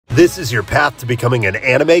This is your path to becoming an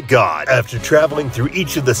anime god. After traveling through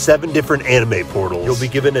each of the 7 different anime portals, you'll be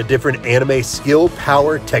given a different anime skill,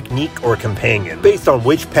 power, technique, or companion, based on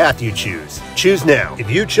which path you choose. Choose now.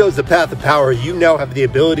 If you chose the path of power, you now have the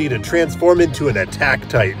ability to transform into an Attack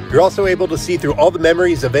Titan. You're also able to see through all the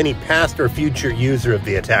memories of any past or future user of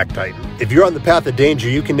the Attack Titan. If you're on the path of danger,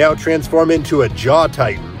 you can now transform into a Jaw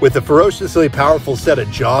Titan, with a ferociously powerful set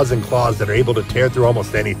of jaws and claws that are able to tear through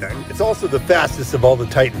almost anything. It's also the fastest of all the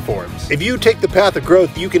Titan forms. If you take the path of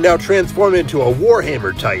growth, you can now transform into a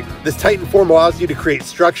Warhammer Titan. This Titan form allows you to create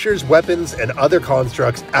structures, weapons, and other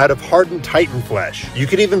constructs out of hardened Titan flesh. You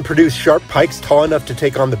can even produce sharp pikes tall enough to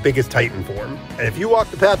take on the biggest Titan form. And if you walk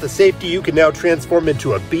the path of safety, you can now transform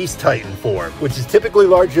into a Beast Titan form, which is typically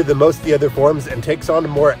larger than most of the other forms and takes on a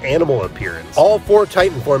more animal appearance. All 4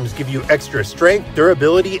 Titan forms give you extra strength,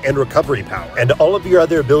 durability, and recovery power. And all of your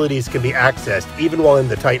other abilities can be accessed even while in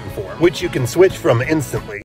the Titan form, which you can switch from instantly.